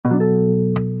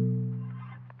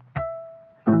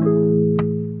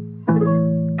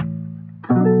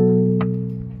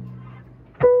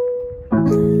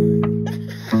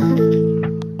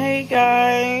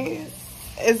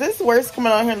this worse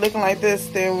coming on here looking like this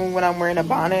than when I'm wearing a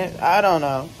bonnet? I don't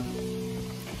know.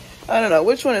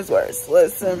 Which one is worse?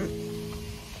 Listen.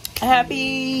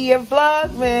 Happy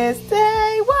Vlogmas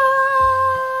Day 1.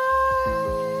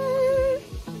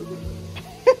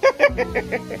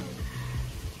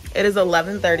 It is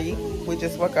 11:30. We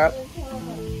just woke up.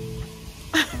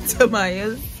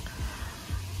 Tamaya's.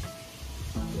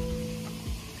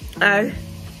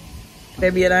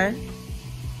 Baby and I.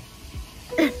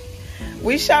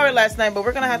 We showered last night, but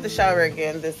we're gonna have to shower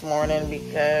again this morning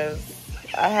because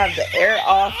I have the air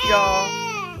off,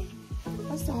 y'all.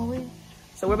 That's all.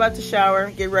 So we're about to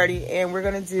shower, get ready, and we're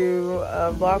gonna do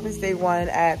Vlogmas Day 1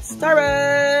 at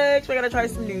Starbucks. We're gonna try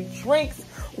some new drinks.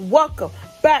 Welcome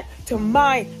back to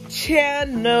my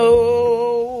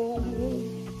channel.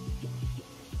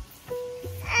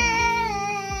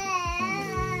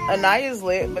 Anaya's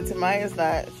lit, but Tamaya's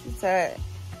not. She's sad.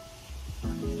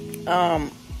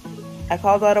 I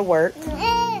called out of work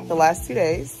the last 2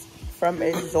 days from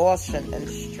exhaustion and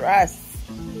stress.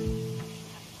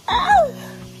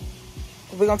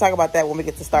 We're gonna talk about that when we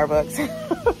get to Starbucks.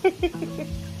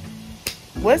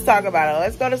 Let's talk about it.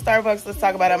 Let's go to Starbucks. Let's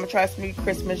talk about it. I'm gonna try some new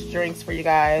Christmas drinks for you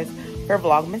guys for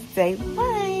Vlogmas Day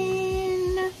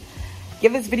 1.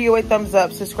 Give this video a thumbs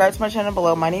up. Subscribe to my channel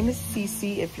below. My name is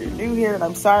Cece. If you're new here, and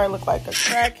I'm sorry I look like a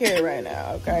crackhead right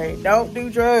now, okay? Don't do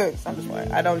drugs. I'm just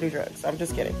playing. I don't do drugs. I'm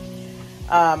just kidding.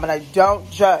 And I don't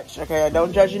judge, okay? I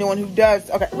don't judge anyone who does.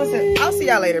 Okay, listen, I'll see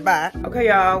y'all later. Bye. Okay,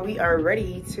 y'all, we are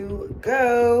ready to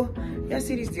go. Y'all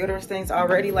see these deodorant things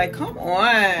already? Like, come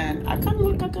on. I kind of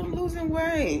look like I'm losing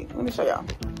weight. Let me show y'all.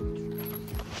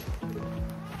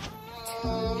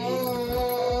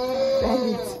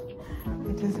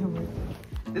 It doesn't work.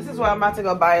 This is why I'm about to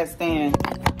go buy a stand.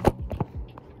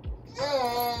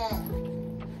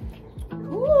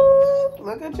 Ooh,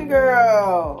 look at you,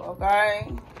 girl,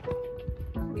 okay?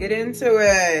 Get into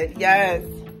it. Yes.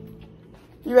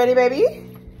 You ready, baby?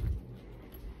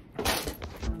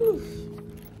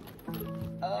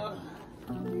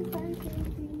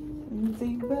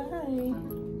 Say bye.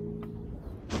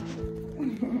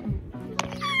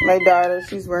 My daughter,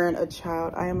 she's wearing a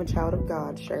child. I am a child of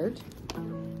God shirt.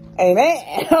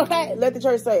 Amen. Okay, let the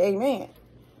church say amen.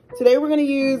 Today we're going to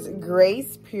use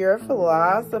Grace Pure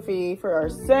Philosophy for our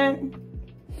scent.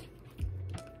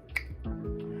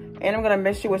 And I'm going to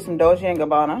mix you with some Dolce &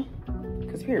 Gabbana.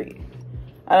 Because period.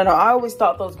 I don't know. I always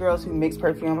thought those girls who mix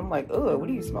perfume, I'm like, ugh, what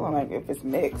are you smelling like if it's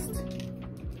mixed?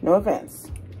 No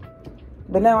offense.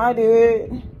 But now I do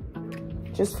it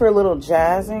just for a little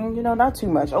jazzing. You know, not too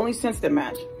much. Only scents that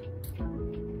match.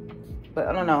 But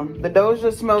I don't know. The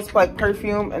Doja smells like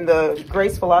perfume and the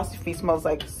Grace Philosophy smells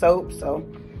like soap. So,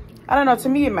 I don't know. To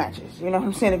me, it matches. You know what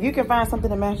I'm saying? If you can find something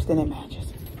to match, then it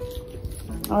matches.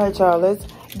 All right, y'all. Let's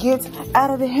get out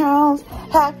of the house.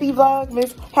 Happy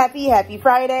Vlogmas. Happy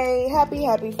Friday. Happy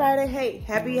Friday. Hey,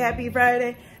 happy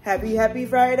Friday. Happy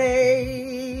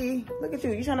Friday. Look at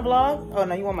you. You trying to vlog? Oh,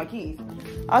 no. You want my keys.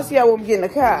 I'll see y'all when we get in the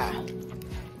car.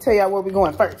 Tell y'all where we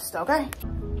going first, okay?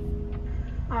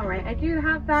 All right, I do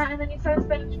have that, and then you said a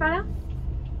spinach feta?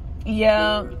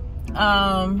 Yeah,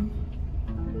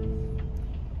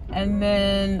 and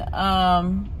then,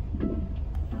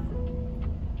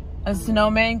 a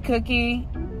snowman cookie.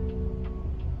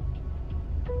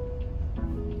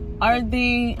 Are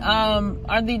the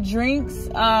drinks,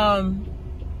 I'll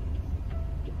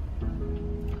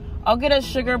get a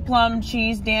sugar plum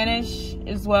cheese Danish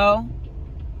as well.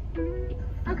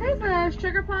 Okay, the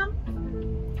sugar plum?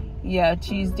 Yeah,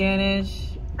 cheese Danish.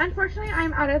 Unfortunately,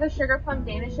 I'm out of the sugar plum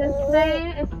Danishes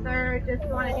today. If they're just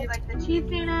want to do like the cheese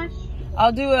Danish.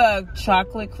 I'll do a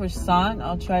chocolate croissant.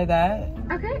 I'll try that.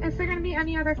 Okay, is there going to be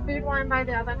any other food warmed by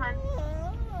the oven, hon?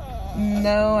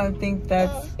 No, I think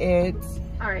that's it.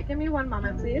 All right, give me one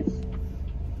moment, please.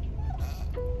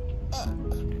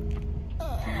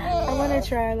 I want to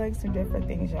try like some different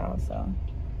things, y'all, so.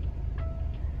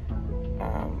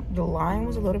 The line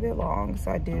was a little bit long,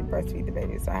 so I did breastfeed the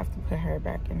baby, so I have to put her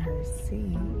back in her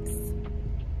seats.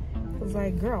 I was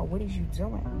like, girl, what is you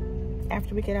doing?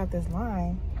 After we get out this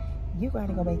line, you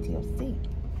gotta go back to your seat.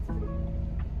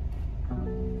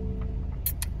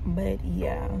 But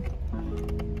yeah,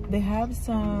 they have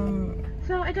some.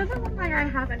 So it doesn't look like I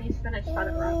have any spinach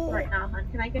feta right now, hon.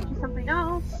 Can I get you something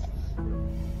else?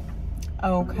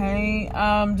 Okay.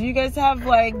 Do you guys have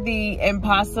like the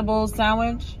Impossible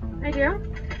sandwich? I do.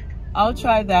 I'll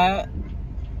try that.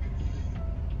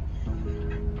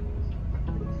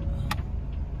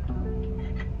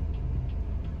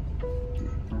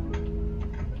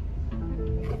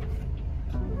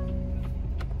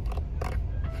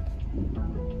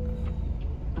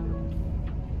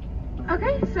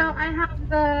 Okay, so I have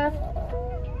the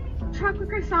chocolate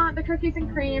croissant, the cookies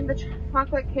and cream, the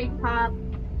chocolate cake pop,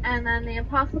 and then the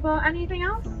Impossible. Anything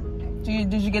else?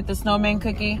 Did you get the snowman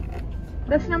cookie?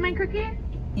 The snowman cookie?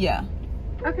 Yeah.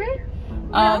 Okay.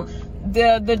 What else?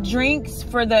 The drinks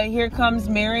for the Here Comes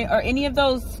Mary, are any of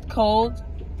those cold?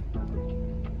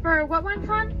 For what one,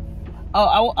 Con?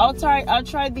 Oh, I'll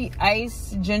try the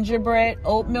iced gingerbread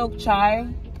oat milk chai.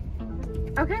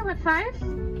 Okay, what size?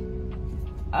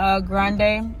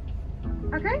 Grande.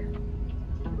 Okay.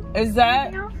 Is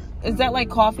that like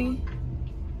coffee?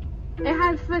 It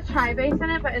has the chai base in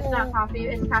it, but it's not coffee.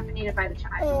 It's caffeinated by the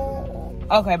chai.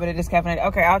 Okay, but it is caffeinated.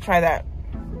 Okay, I'll try that.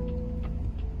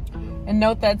 And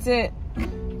note that's it.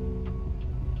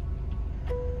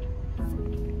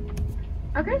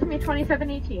 Okay, it's me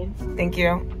 $27.18. Thank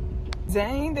you.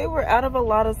 Dang, they were out of a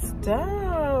lot of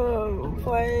stuff.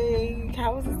 Like,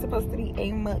 how is it supposed to be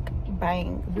a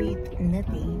mukbang with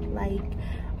nothing? Like,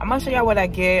 I'm gonna show y'all what I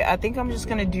get. I think I'm just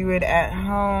gonna do it at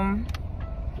home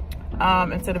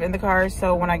instead of in the car.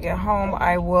 So when I get home,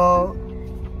 I will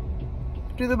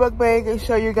do the mukbang and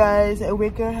show you guys, and we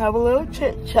can have a little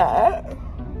chit chat.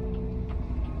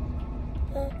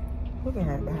 Look at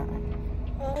her behind.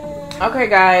 Okay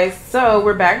guys, so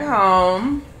we're back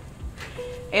home,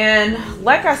 and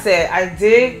like I said, I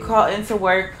did call into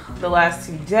work the last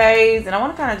 2 days, and I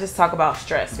want to kind of just talk about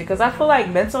stress, because I feel like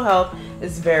mental health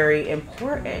is very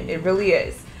important. It really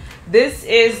is. This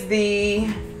is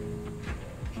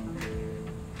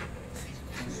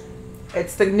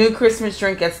it's the new Christmas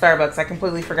drink at Starbucks. I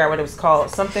completely forgot what it was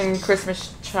called. Something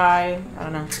Christmas chai, I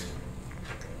don't know.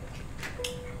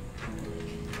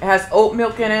 It has oat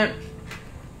milk in it.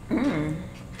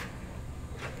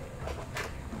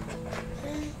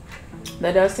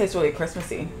 That does taste really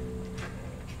Christmassy.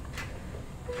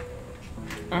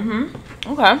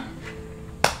 Okay.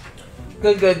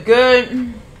 Good.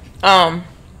 Let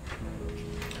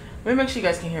me make sure you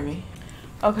guys can hear me.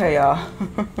 Okay, y'all.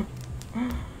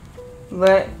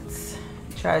 Let's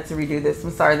try to redo this.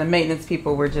 I'm sorry, the maintenance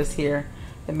people were just here.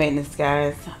 The maintenance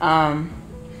guys.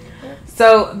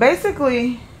 So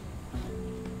basically,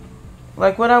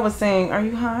 like what I was saying, are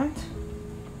you hot?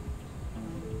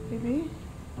 Baby?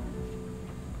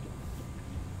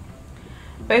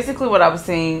 Basically what I was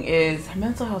saying is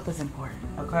mental health is important,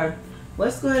 okay?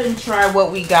 Let's go ahead and try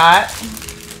what we got.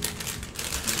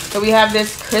 So we have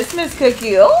this Christmas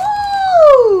cookie.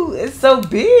 Oh, it's so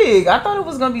big. I thought it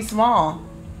was gonna be small.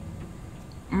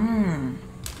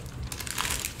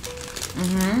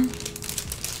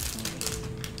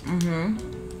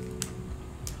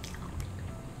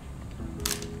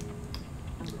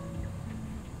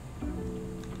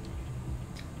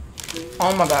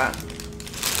 Oh my God.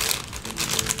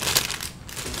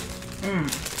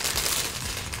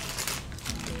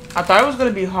 I thought it was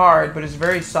gonna be hard, but it's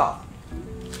very soft.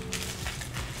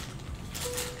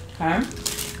 Okay.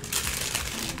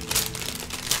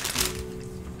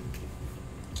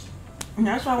 And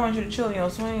that's why I want you to chill in your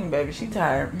swing, baby. She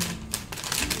tired.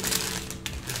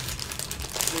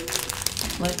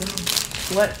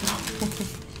 What?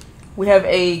 We have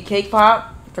a cake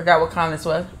pop. Forgot what kind this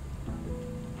was.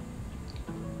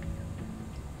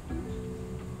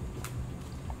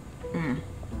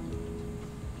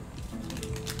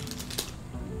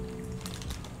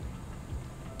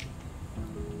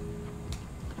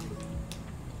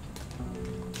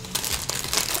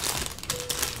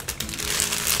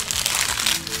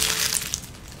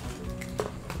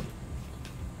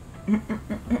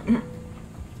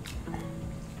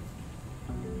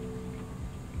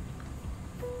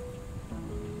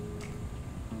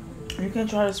 You can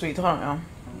try the sweet. Hold on.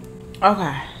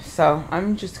 Okay, so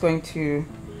I'm just going to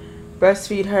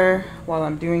breastfeed her while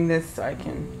I'm doing this so I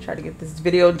can try to get this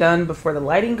video done before the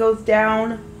lighting goes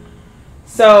down.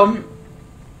 So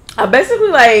I basically,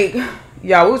 like,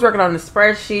 yeah, we was working on the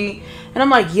spreadsheet, and I'm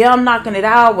like, yeah, I'm knocking it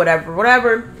out,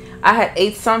 whatever. I had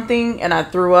ate something and I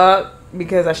threw up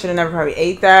because I should have never probably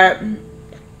ate that. And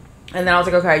then I was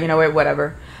like, okay, you know what,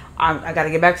 whatever. I got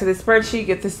to get back to this spreadsheet,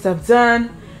 get this stuff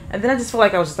done. And then I just feel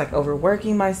like I was just like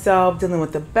overworking myself, dealing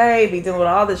with the baby, dealing with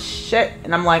all this shit.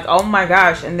 And I'm like, oh my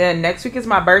gosh. And then next week is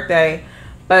my birthday.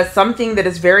 But something that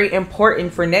is very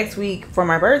important for next week for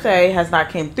my birthday has not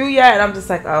came through yet. And I'm just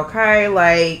like, okay,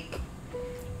 like,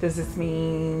 does this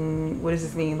mean, what does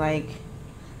this mean? Like,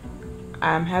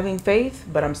 I'm having faith,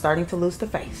 but I'm starting to lose the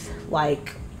faith.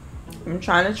 Like, I'm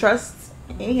trying to trust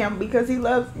in him because he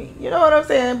loves me. You know what I'm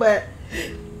saying? But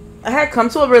I had come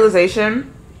to a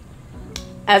realization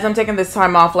as I'm taking this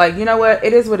time off, like, you know what?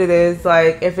 It is what it is.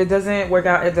 Like, if it doesn't work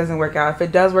out, it doesn't work out. If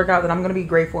it does work out, then I'm going to be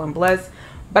grateful and blessed.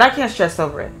 But I can't stress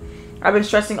over it. I've been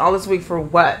stressing all this week for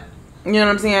what? You know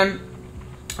what I'm saying?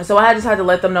 So I just had to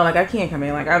let them know, like, I can't come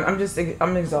in. Like,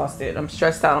 I'm exhausted. I'm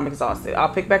stressed out. I'm exhausted.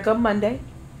 I'll pick back up Monday.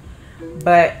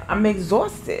 But I'm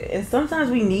exhausted. And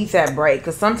sometimes we need that break.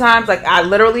 Because sometimes, like, I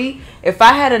literally, if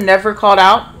I had never called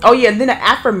out. Oh, yeah. And then an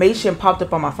affirmation popped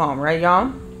up on my phone. Right,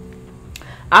 y'all?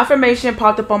 Affirmation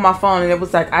popped up on my phone. And it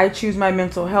was like, I choose my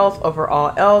mental health over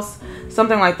all else.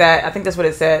 Something like that. I think that's what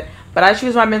it said. But I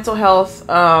choose my mental health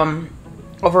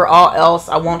over all else.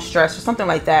 I won't stress. Or something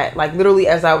like that. Like, literally,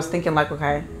 as I was thinking, like,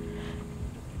 okay.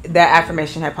 That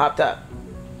affirmation had popped up.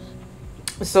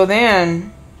 So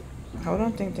then, hold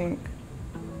on, think.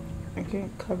 I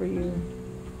can't cover you.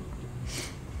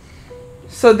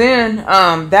 So then,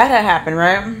 that had happened,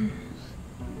 right?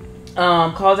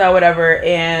 Calls out, whatever.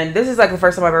 And this is like the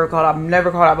first time I've ever called out. I've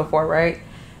never called out before, right?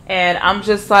 And I'm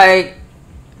just like,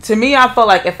 to me, I felt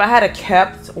like if I had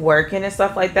kept working and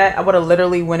stuff like that, I would have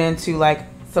literally went into like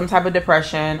some type of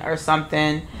depression or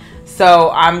something.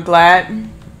 So I'm glad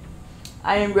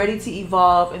I am ready to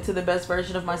evolve into the best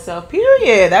version of myself.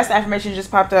 Period. That's the affirmation just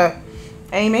popped up.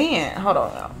 Amen. Hold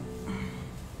on now.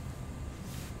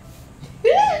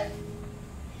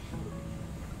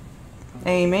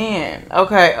 Amen.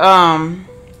 Okay.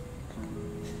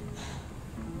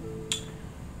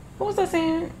 What was I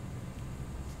saying?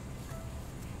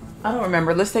 I don't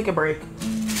remember. Let's take a break.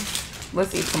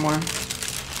 Let's eat some more.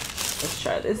 Let's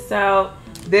try this out.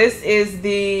 This is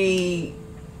the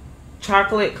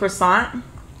chocolate croissant.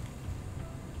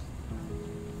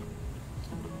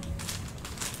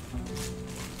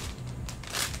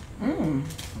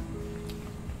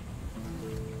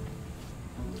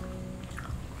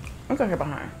 Look at her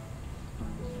behind.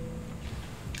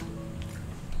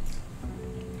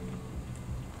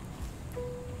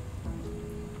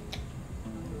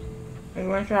 You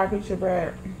want to try a piece of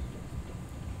bread?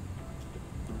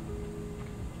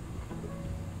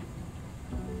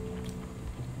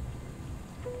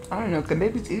 I don't know. Can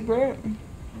babies eat bread?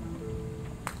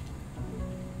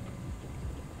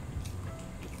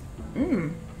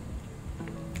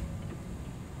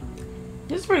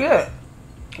 This is pretty good.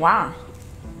 Wow.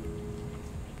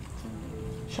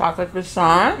 Chocolate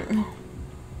croissant.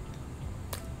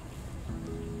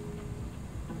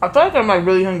 I feel like I'm like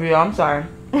really hungry. I'm sorry.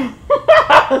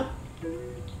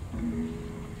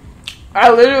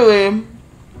 I literally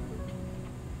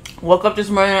woke up this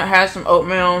morning, had some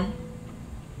oatmeal,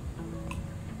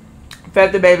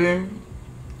 fed the baby,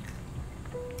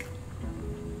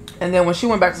 and then when she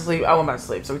went back to sleep, I went back to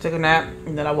sleep. So we took a nap,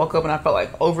 and then I woke up and I felt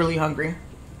like overly hungry.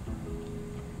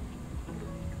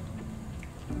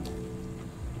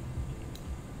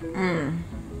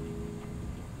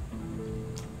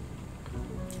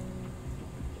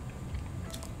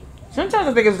 Sometimes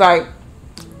I think it's like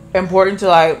important to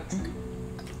like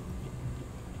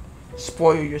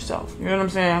spoil yourself. You know what I'm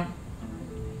saying?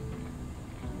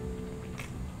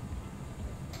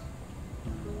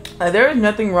 Like, there is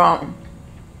nothing wrong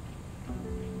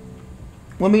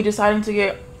with me deciding to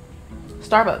get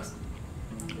Starbucks.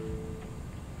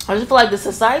 I just feel like the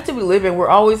society we live in, we're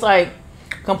always like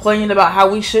complaining about how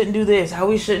we shouldn't do this, how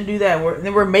we shouldn't do that.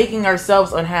 Then we're making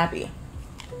ourselves unhappy.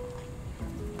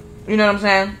 You know what I'm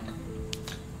saying?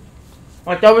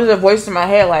 Like, there was a voice in my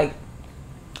head like,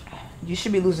 you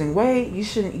should be losing weight. You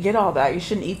shouldn't get all that. You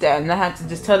shouldn't eat that. And I had to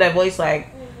just tell that voice like,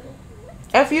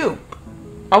 F you.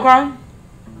 Okay?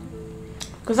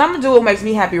 Because I'm going to do what makes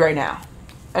me happy right now.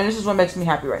 And this is what makes me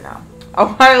happy right now.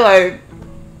 Okay? Like,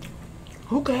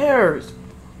 who cares?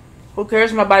 Who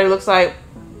cares what my body looks like?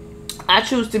 I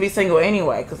choose to be single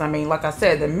anyway. Because, I mean, like I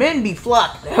said, the men be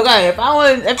flocked. Okay? If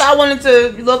I wanted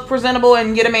to look presentable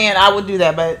and get a man, I would do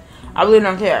that. But I really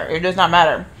don't care. It does not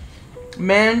matter.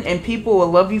 Men and people will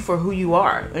love you for who you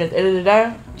are. And at the end of the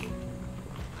day,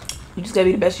 you just gotta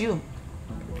be the best you.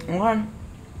 Okay?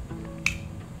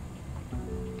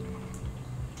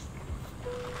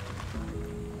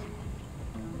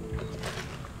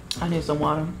 I need some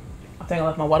water. I think I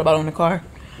left my water bottle in the car.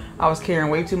 I was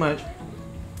carrying way too much.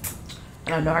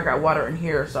 And I know I got water in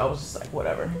here, so I was just like,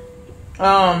 whatever.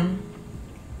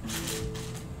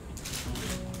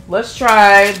 Let's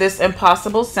try this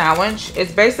Impossible sandwich.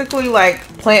 It's basically like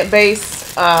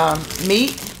plant-based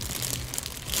meat.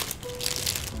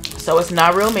 So it's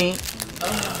not real meat.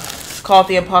 It's called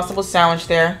the Impossible sandwich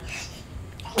there.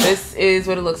 This is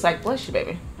what it looks like. Bless you,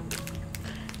 baby.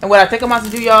 And what I think I'm about to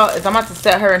do, y'all, is I'm about to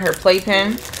set her in her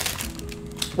playpen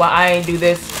while I do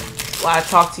this, while I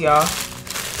talk to y'all.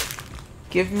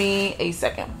 Give me a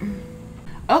second.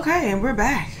 Okay, and we're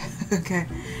back. Okay.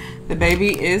 The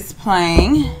baby is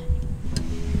playing.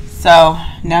 So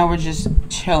now we're just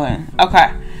chilling.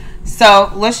 Okay.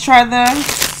 So let's try the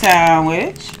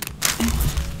sandwich.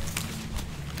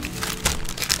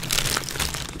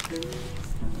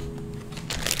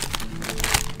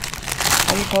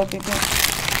 How do you call people?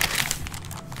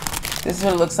 This is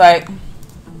what it looks like.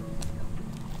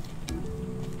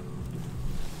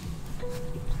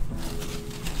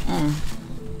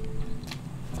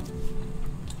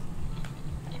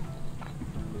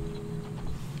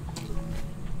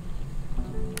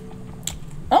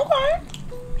 Okay.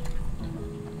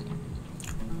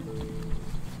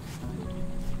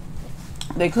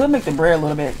 They could make the bread a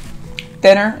little bit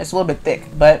thinner. It's a little bit thick,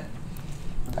 but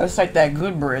it's like that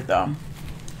good bread though.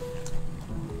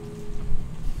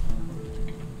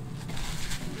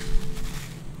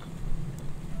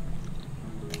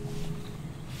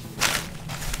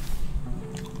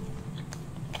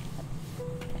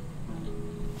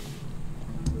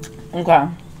 Okay.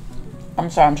 I'm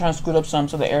sorry, I'm trying to scoot up some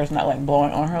so the air is not like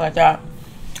blowing on her like that.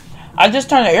 I just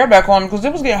turned the air back on because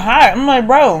it was getting hot. I'm like,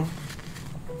 bro,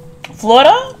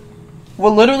 Florida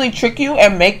will literally trick you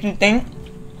and make you think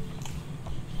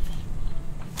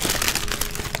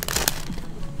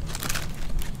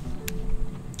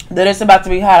that it's about to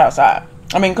be hot outside.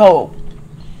 I mean, cold.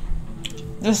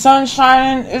 The sun's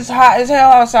shining. It's hot as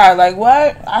hell outside. Like,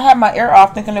 what? I had my air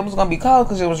off thinking it was going to be cold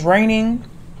because it was raining.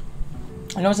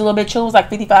 And it was a little bit chill. It was like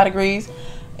 55 degrees.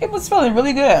 It was feeling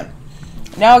really good.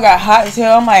 Now it got hot as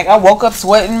hell. I'm like, I woke up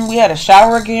sweating. We had a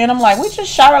shower again. I'm like, we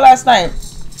just showered last night.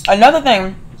 Another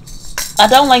thing, I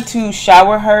don't like to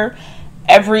shower her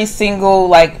every single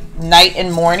like night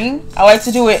and morning. I like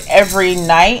to do it every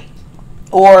night.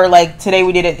 Or like today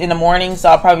we did it in the morning. So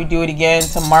I'll probably do it again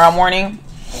tomorrow morning.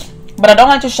 But I don't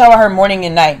like to shower her morning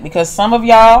and night. Because some of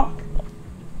y'all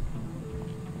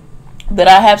that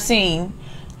I have seen,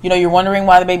 you know, you're wondering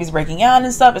why the baby's breaking out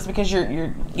and stuff. It's because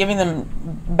you're giving them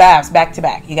baths back to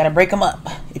back. You got to break them up.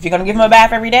 If you're going to give them a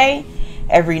bath every day,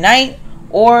 every night,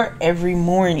 or every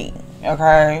morning,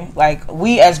 okay? Like,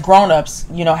 we as grown-ups,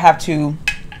 you know, have to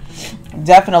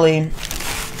definitely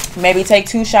maybe take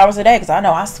 2 showers a day because I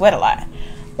know I sweat a lot.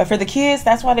 But for the kids,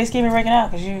 that's why they scare me breaking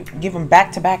out, because you give them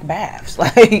back-to-back baths.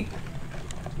 Like,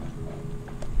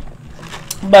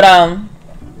 but,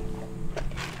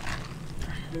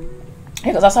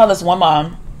 because I saw this one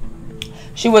mom,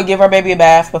 she would give her baby a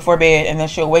bath before bed, and then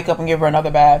she'll wake up and give her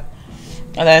another bath.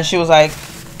 And then she was like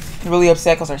really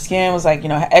upset because her skin was like, you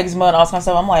know, eczema and all that kind of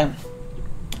stuff. I'm like,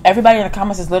 everybody in the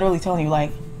comments is literally telling you,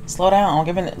 like, slow down on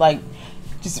giving it, like,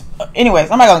 just, anyways,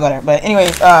 I'm not gonna go there. But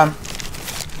anyways,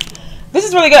 this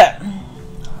is really good.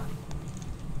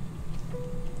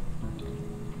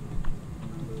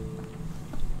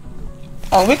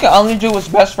 We can only do what's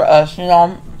best for us, you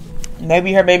know.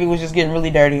 Maybe her baby was just getting really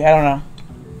dirty. I don't know.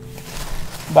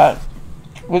 But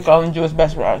we can only do what's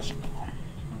best for us.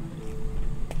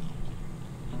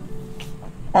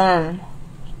 Another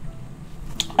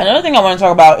thing I want to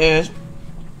talk about is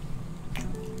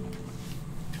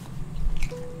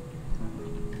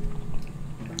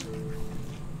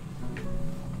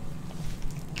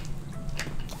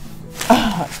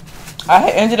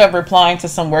I ended up replying to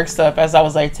some work stuff as I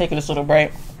was like taking this little break.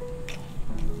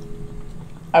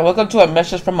 I woke up to a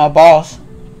message from my boss.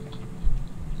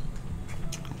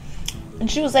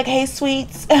 And she was like, hey,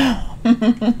 sweets.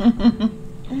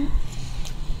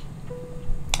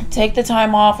 Take the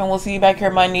time off and we'll see you back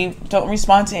here Monday. Don't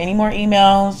respond to any more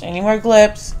emails, any more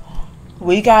clips.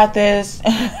 We got this.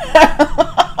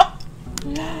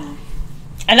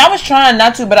 And I was trying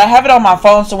not to, but I have it on my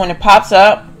phone, so when it pops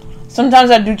up,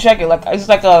 sometimes I do check it. Like, it's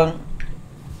like a,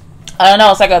 I don't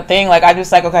know, it's like a thing. Like, I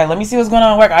just like, okay, let me see what's going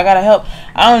on at work. I gotta help.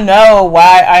 I don't know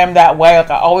why I am that way. Like,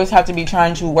 I always have to be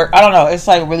trying to work. I don't know. It's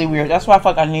like really weird. That's why I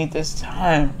feel like I need this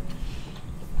time.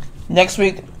 Next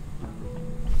week,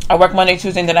 I work Monday,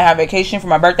 Tuesday, and then I have vacation for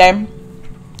my birthday.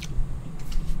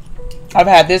 I've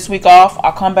had this week off.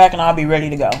 I'll come back and I'll be ready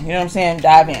to go. You know what I'm saying?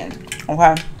 Dive in.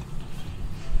 Okay?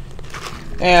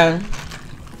 And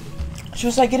she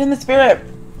was like, get in the spirit.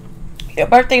 Your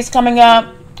birthday's coming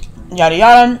up. Yada,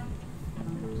 yada.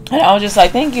 And I was just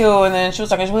like, thank you. And then she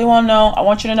was like, I just really want to know. I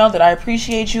want you to know that I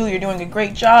appreciate you. You're doing a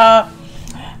great job.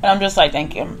 And I'm just like,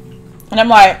 thank you. And I'm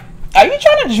like, are you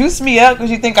trying to juice me up because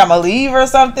you think I'm going to leave or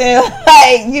something?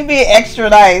 Like, you being extra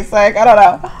nice. Like, I don't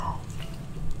know.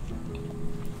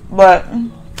 But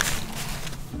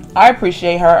I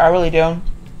appreciate her. I really do.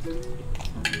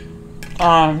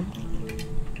 I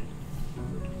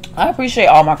appreciate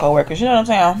all my coworkers. You know what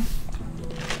I'm saying?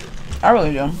 I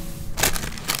really do.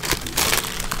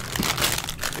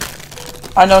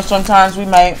 I know sometimes we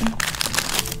might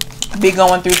be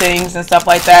going through things and stuff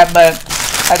like that, but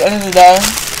at the end of the day,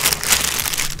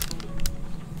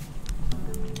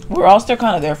 we're all still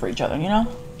kind of there for each other, you know?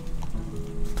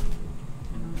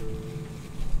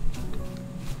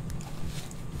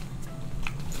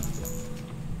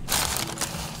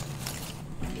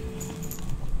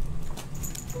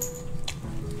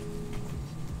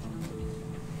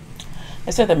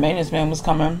 I said the maintenance man was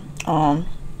coming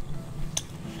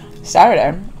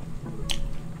Saturday.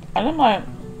 And I'm like,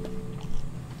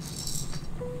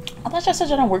 I thought y'all said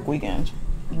y'all don't work weekends.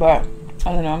 But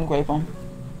I don't know, I'm grateful.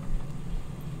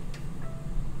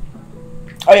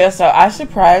 Oh yeah, so I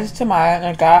surprised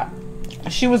Tamaya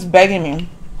and she was begging me.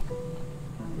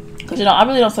 Because, you know, I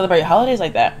really don't celebrate holidays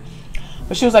like that.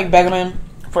 But she was like begging me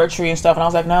for a tree and stuff. And I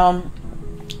was like, no.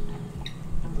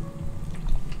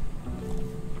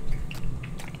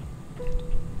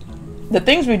 The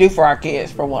things we do for our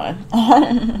kids, for one.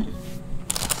 I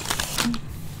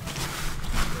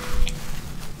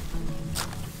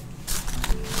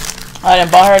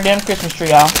done bought her a damn Christmas tree,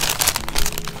 y'all.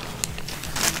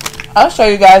 I'll show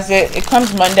you guys it. It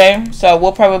comes Monday, so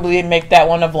we'll probably make that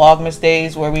one of Vlogmas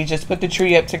days where we just put the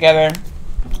tree up together.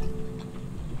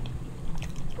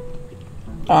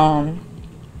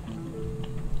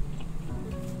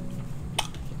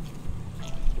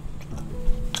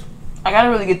 I gotta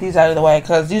really get these out of the way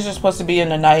because these are supposed to be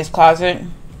in a nice closet.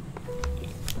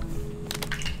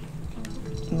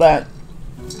 But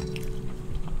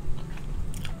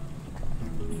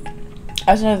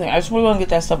that's another thing. I just really want to get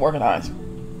that stuff organized.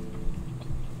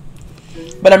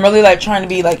 But I'm really like trying to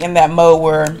be like in that mode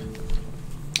where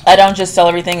I don't just sell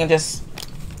everything and just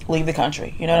leave the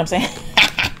country. You know what I'm saying?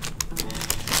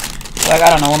 Like, I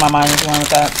don't know where my mind is going with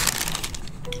that.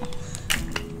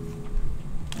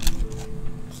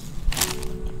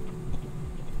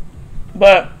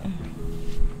 But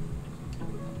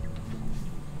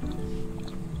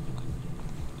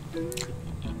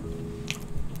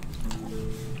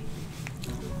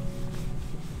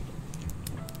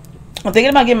I'm thinking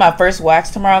about getting my first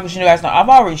wax tomorrow because you guys know I've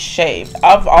already shaved.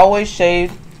 I've always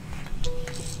shaved.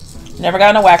 Never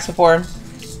gotten a wax before.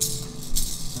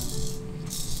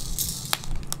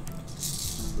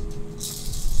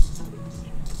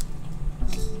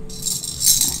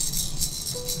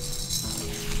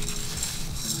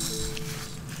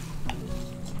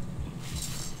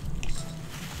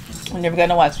 I've never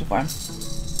gotten a wax before.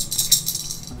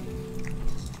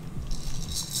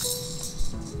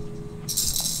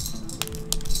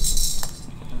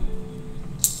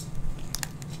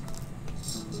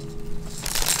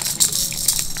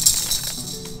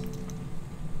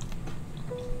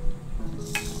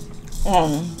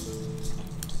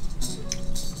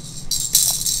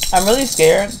 I'm really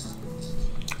scared,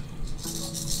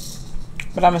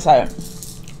 but I'm excited.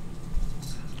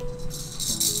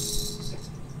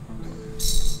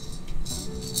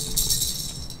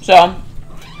 So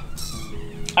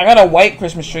I got a white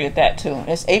Christmas tree at that too.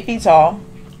 It's 8 feet tall.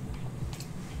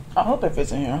 I hope it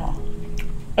fits in here, huh?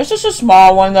 It's just a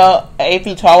small one though, an 8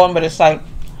 feet tall one, but it's like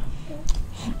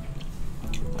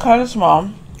kind of small.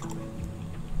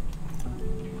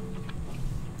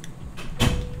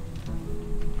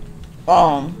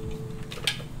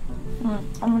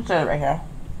 I'm gonna set it right here.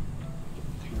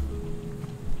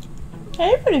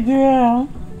 Hey, pretty girl.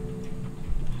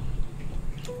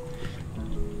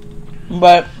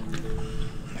 But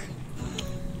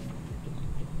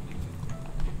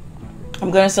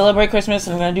I'm gonna celebrate Christmas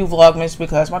and I'm gonna do Vlogmas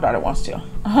because my daughter wants to.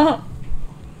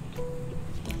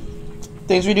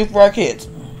 Things we do for our kids.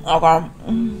 Okay.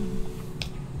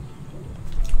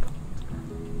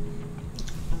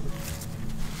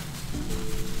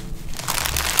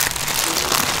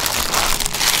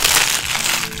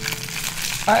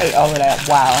 I ate all of that.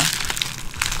 Wow.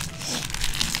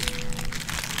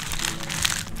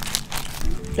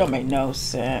 Don't make no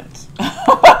sense.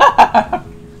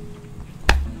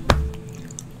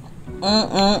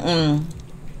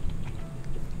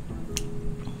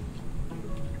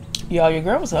 Y'all, your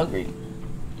girl was hungry.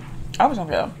 I was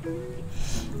hungry though.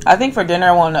 I think for dinner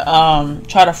I want to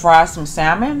try to fry some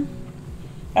salmon.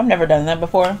 I've never done that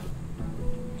before.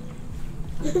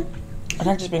 And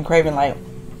I've just been craving like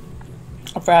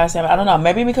a fried salmon. I don't know.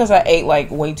 Maybe because I ate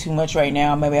like way too much right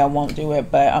now. Maybe I won't do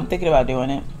it. But I'm thinking about doing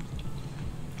it.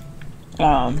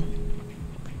 I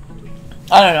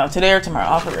don't know. Today or tomorrow.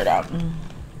 I'll figure it out.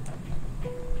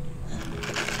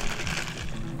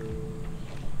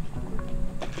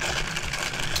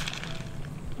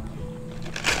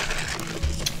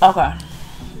 Okay.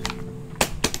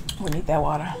 We need that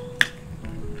water.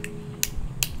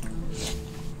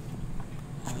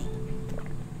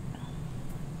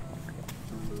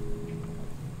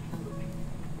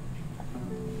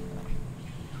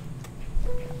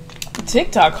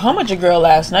 TikTok, how much a girl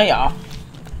last night, y'all?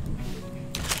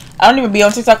 I don't even be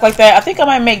on TikTok like that. I think I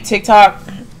might make TikTok.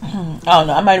 I don't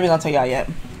know. I'm not even gonna tell y'all yet.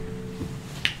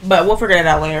 But we'll figure it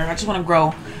out later. I just want to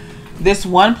grow this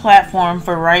one platform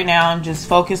for right now and just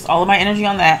focus all of my energy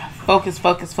on that. Focus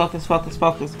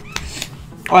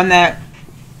on that.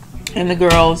 And the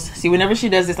girls. See, whenever she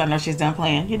does this, I know she's done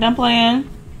playing. You done playing?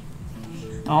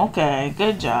 Okay,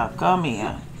 good job. Go,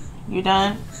 Mia. You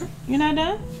done? You not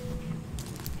done?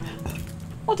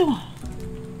 What the?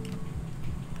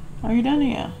 Are you done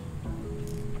here?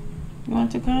 You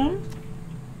want to come?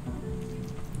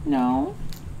 No.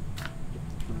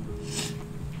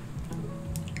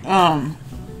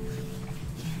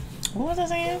 What was I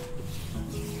saying?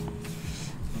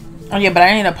 Oh yeah, but I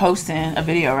ended up posting a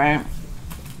video, right?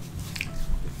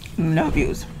 No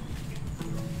views.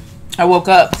 I woke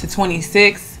up to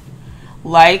 26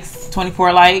 likes,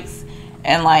 24 likes,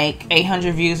 and like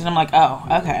 800 views, and I'm like, oh,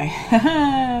 okay.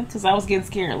 Because I was getting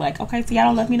scared. Like, okay, so y'all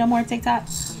don't love me no more on TikTok?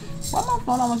 Well, my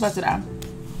phone almost busted out.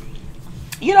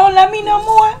 You don't love me no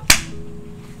more?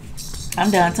 I'm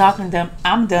done talking to them.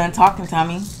 I'm done talking,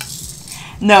 Tommy.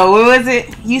 No, what was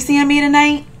it? You seeing me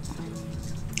tonight?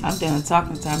 I'm done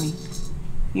talking, Tommy.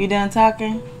 You done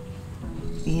talking?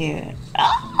 Yeah.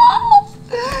 Oh,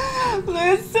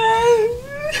 listen.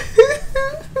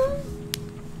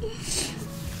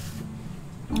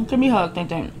 Give me a hug,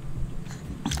 think.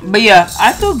 But yeah,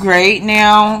 I feel great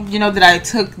now. You know that I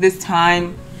took this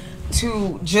time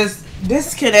to just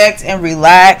disconnect and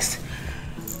relax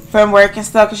from work and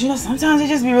stuff, because you know sometimes it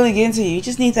just be really getting to you. You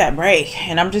just need that break,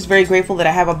 and I'm just very grateful that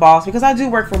I have a boss, because I do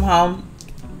work from home.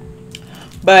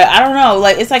 But I don't know,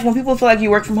 like, it's like when people feel like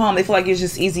you work from home, they feel like it's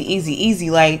just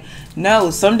easy. Like, no,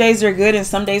 some days are good and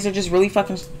some days are just really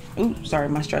fucking, ooh, sorry,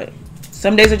 my strut.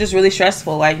 Some days are just really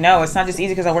stressful. Like, no, it's not just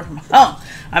easy because I work from home.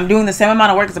 I'm doing the same amount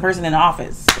of work as a person in the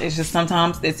office. It's just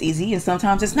sometimes it's easy and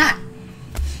sometimes it's not.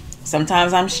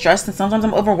 Sometimes I'm stressed and sometimes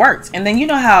I'm overworked. And then you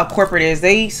know how corporate is.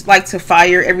 They like to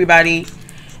fire everybody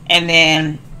and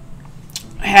then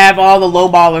have all the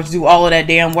lowballers do all of that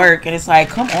damn work. And it's like,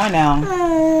 come on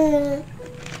now.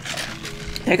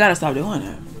 They gotta stop doing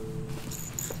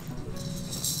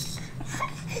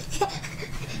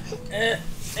that.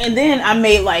 And then I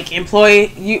made like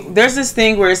there's this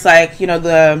thing where it's like, you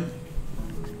know,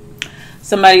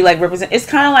 somebody like represent, it's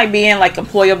kind of like being like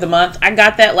employee of the month. I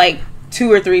got that like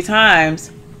 2 or 3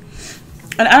 times,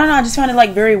 and I don't know, I just found it like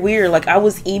very weird. Like I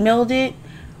was emailed it,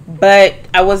 but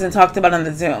I wasn't talked about on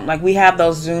the Zoom. Like we have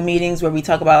those Zoom meetings where we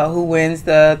talk about who wins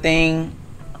the thing,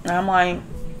 and I'm like,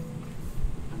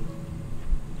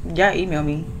 y'all email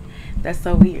me. That's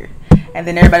so weird. And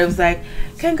then everybody was like,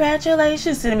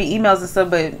 congratulations, sending me emails and stuff,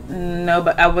 but no,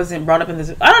 but I wasn't brought up in this.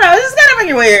 I don't know, it's just kind of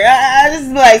fucking weird. I just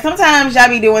be like, sometimes y'all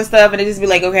be doing stuff and it just be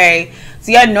like, okay,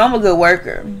 so y'all know I'm a good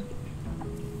worker,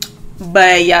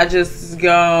 but y'all just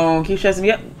gonna keep stressing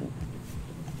me up.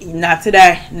 Not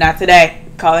today.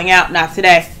 Calling out, not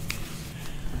today.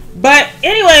 But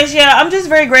anyways, yeah, I'm just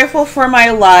very grateful for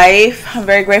my life. I'm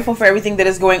very grateful for everything that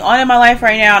is going on in my life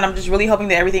right now. And I'm just really hoping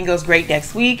that everything goes great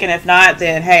next week. And if not,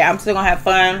 then hey, I'm still going to have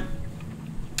fun.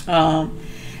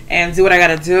 And do what I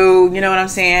got to do. You know what I'm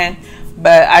saying?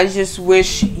 But I just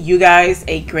wish you guys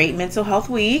a great mental health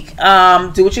week.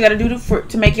 Do what you got to do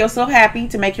to make yourself happy.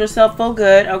 To make yourself feel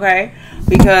good. Okay?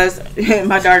 Because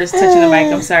my daughter's touching the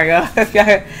mic. I'm sorry, y'all.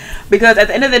 Because at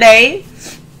the end of the day,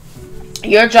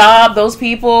 your job, those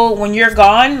people, when you're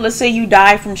gone, let's say you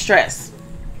die from stress.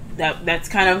 That's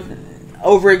kind of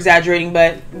over exaggerating,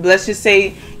 but let's just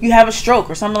say you have a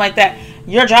stroke or something like that.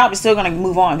 Your job is still going to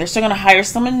move on. They're still going to hire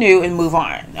someone new and move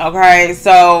on. Okay,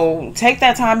 so take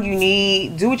that time you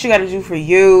need. Do what you got to do for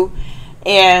you.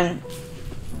 And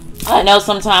I know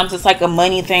sometimes it's like a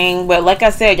money thing, but like I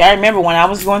said, y'all remember when I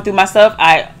was going through my stuff,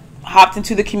 I hopped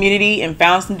into the community and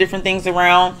found some different things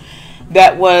around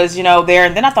that was, you know, there.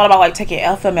 And then I thought about like taking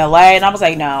FMLA, and I was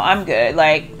like, no, I'm good.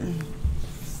 Like,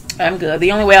 I'm good.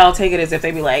 The only way I'll take it is if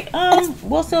they be like,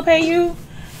 we'll still pay you.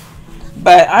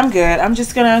 But I'm good. I'm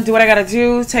just gonna do what I gotta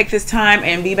do, take this time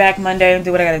and be back Monday and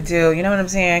do what I gotta do. You know what I'm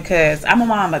saying? Because I'm a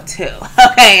mama too.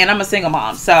 Okay, and I'm a single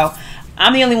mom, so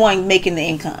I'm the only one making the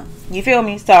income. You feel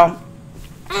me? So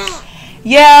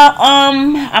yeah,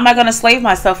 I'm not gonna slave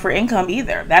myself for income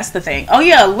either. That's the thing. Oh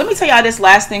yeah, let me tell y'all this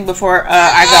last thing before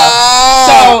I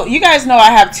go. So you guys know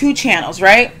I have 2 channels,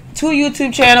 right? 2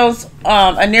 YouTube channels.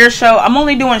 A near show. I'm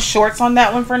only doing shorts on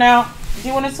that one for now. Do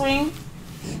you want to swing?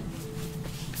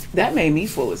 That made me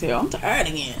full as hell. I'm tired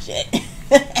again. Shit.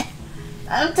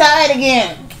 I'm tired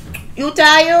again. You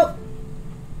tired?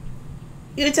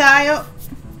 You tired?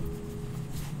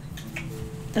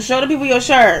 Show the people your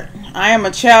shirt. I am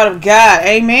a child of God.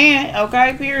 Amen.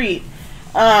 Okay, period.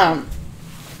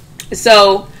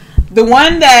 So the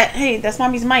one that, hey, that's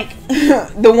mommy's mic.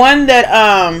 The one that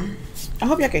I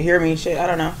hope y'all can hear me. Shit, I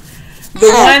don't know.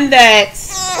 The one that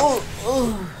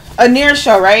a near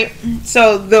show, right?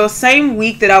 So the same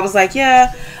week that I was like,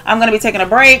 yeah, I'm gonna be taking a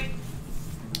break,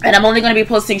 And I'm only going to be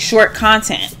posting short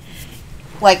content.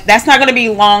 Like, that's not going to be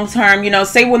long term, you know,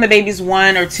 say when the baby's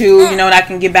 1 or 2, you know, and I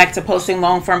can get back to posting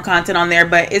long form content on there,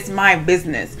 but it's my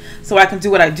business. So I can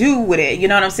do what I do with it. You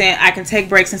know what I'm saying? I can take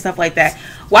breaks and stuff like that.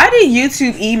 Why did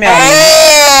YouTube email me?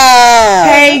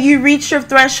 Hey, you reached your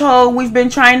threshold. We've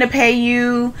been trying to pay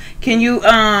you. Can you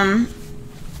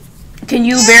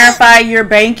verify your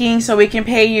banking so we can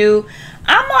pay you?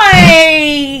 I'm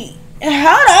like,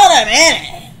 hold on a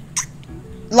minute.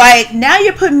 Like, now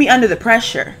you're putting me under the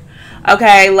pressure.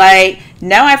 Okay, like,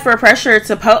 now I feel pressure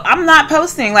to post. I'm not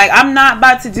posting. Like, I'm not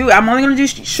about to do it. I'm only going to do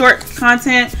short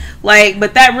content. Like,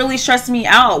 but that really stressed me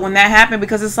out when that happened,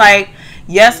 because it's like,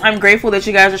 yes, I'm grateful that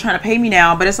you guys are trying to pay me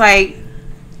now, but it's like,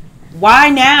 why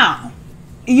now?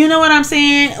 You know what I'm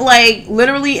saying? Like,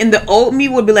 literally, in the old me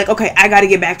would be like, okay, I got to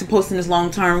get back to posting this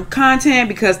long-term content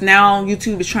because now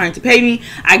YouTube is trying to pay me.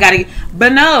 I got to,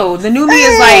 but no, the new me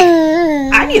is like,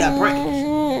 I need a break.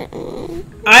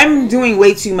 I'm doing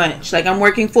way too much. Like, I'm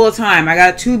working full time. I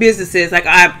got 2 businesses. Like,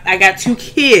 I got 2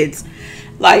 kids.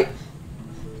 Like,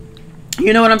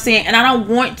 you know what I'm saying? And I don't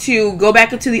want to go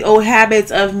back into the old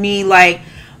habits of me, like,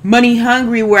 money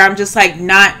hungry, where I'm just, like,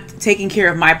 not taking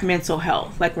care of my mental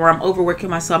health. Like, where I'm overworking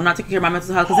myself. I'm not taking care of my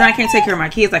mental health, because then I can't take care of my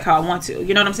kids like how I want to.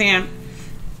 You know what I'm saying?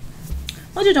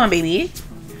 What you doing, baby?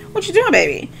 What you doing,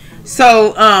 baby?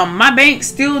 So, my bank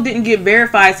still didn't get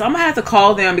verified, so I'm gonna have to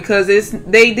call them, because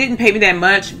they didn't pay me that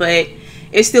much, but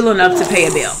it's still enough to pay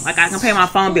a bill. Like, I can pay my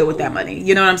phone bill with that money.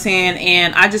 You know what I'm saying?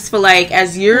 And I just feel like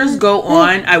as years go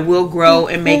on, I will grow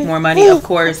and make more money, of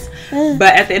course.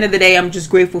 But at the end of the day, I'm just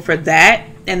grateful for that.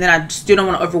 And then I still don't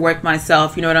want to overwork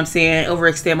myself. You know what I'm saying?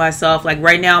 Overextend myself. Like,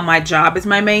 right now, my job is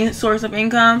my main source of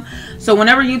income. So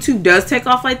whenever YouTube does take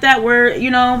off like that, where, you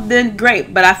know, then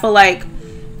great. But I feel like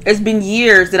it's been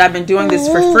years that I've been doing this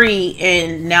for free,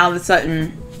 and now all of a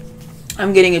sudden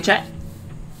I'm getting a check.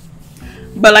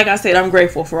 But like I said, I'm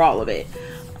grateful for all of it.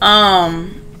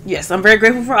 Yes, I'm very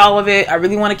grateful for all of it. I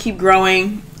really want to keep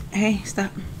growing. Hey, stop.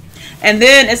 And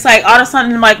then it's like all of a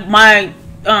sudden, like, my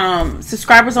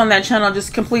subscribers on that channel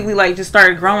just completely, like, just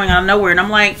started growing out of nowhere, and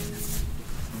I'm like,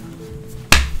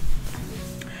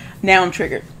 now I'm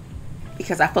triggered,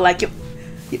 because I feel like you're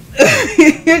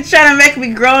trying to make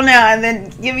me grow now and then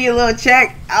give me a little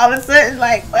check all of a sudden.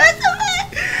 Like, what the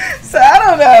fuck? So I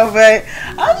don't know, but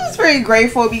I'm just very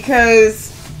grateful,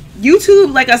 because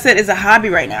YouTube, like I said, is a hobby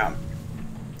right now,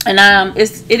 and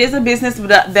it is a business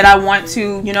that I want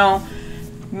to, you know,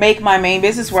 make my main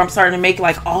business, where I'm starting to make,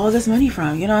 like, all of this money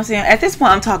from. You know what I'm saying? At this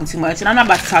point, I'm talking too much, and I'm not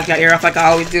about to talk y'all ear off like I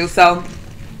always do. So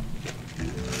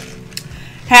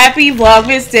happy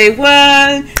Vlogmas Day 1.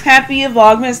 Happy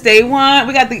Vlogmas Day 1.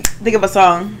 We got to think of a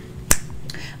song.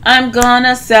 I'm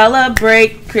gonna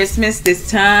celebrate Christmas this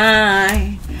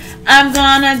time. I'm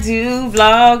gonna do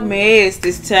Vlogmas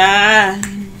this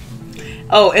time.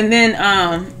 Oh, and then,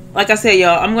 like I said,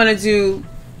 y'all, I'm gonna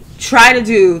try to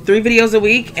do 3 videos a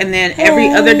week, and then every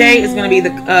other day is gonna be the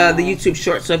YouTube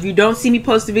short. So if you don't see me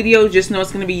post a video, just know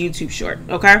it's gonna be YouTube short.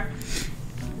 Okay?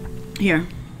 Here.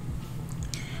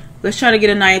 Let's try to get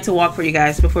a night to walk for you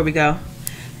guys before we go.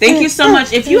 Thank you so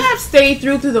much. If you have stayed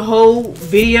through the whole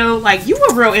video, like, you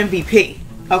a real MVP.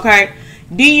 Okay?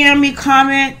 DM me,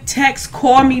 comment, text,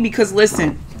 call me, because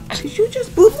listen, did you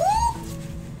just boo boo?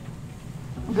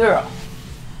 Girl,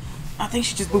 I think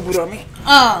she just boo booed on me.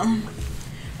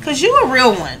 Cause you a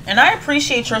real one, and I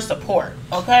appreciate your support.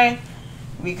 Okay?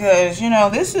 Because, you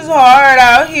know, this is hard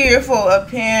out here for a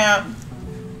pimp.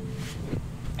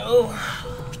 Oh.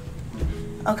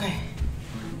 Okay.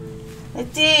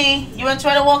 Letty, you want to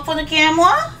try to walk for the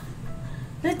camera?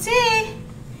 Letty,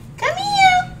 come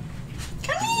here.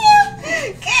 Come here.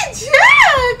 Good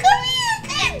job. Come here.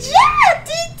 Good job,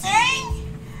 Titi.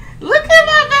 Look at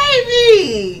my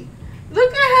baby.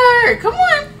 Look at her. Come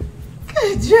on.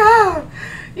 Good job.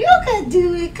 You can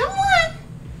do it. Come on.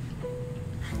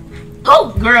 Oh,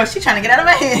 girl, she's trying to get out of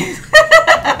my hands.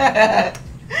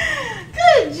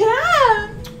 Good job.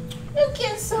 You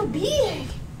get so big.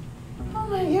 Oh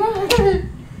my god.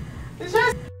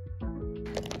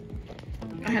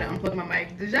 I had to unplug my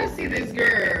mic. Did y'all see this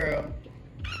girl?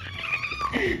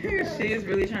 She is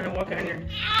really trying to walk out here.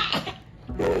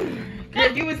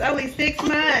 Girl, you was only 6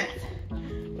 months.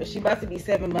 But she about to be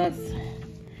 7 months.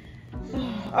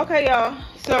 Okay, y'all.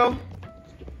 So,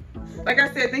 like I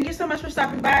said, thank you so much for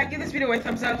stopping by. Give this video a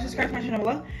thumbs up. Subscribe to my channel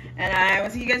below. And I will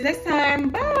see you guys next time.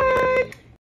 Bye.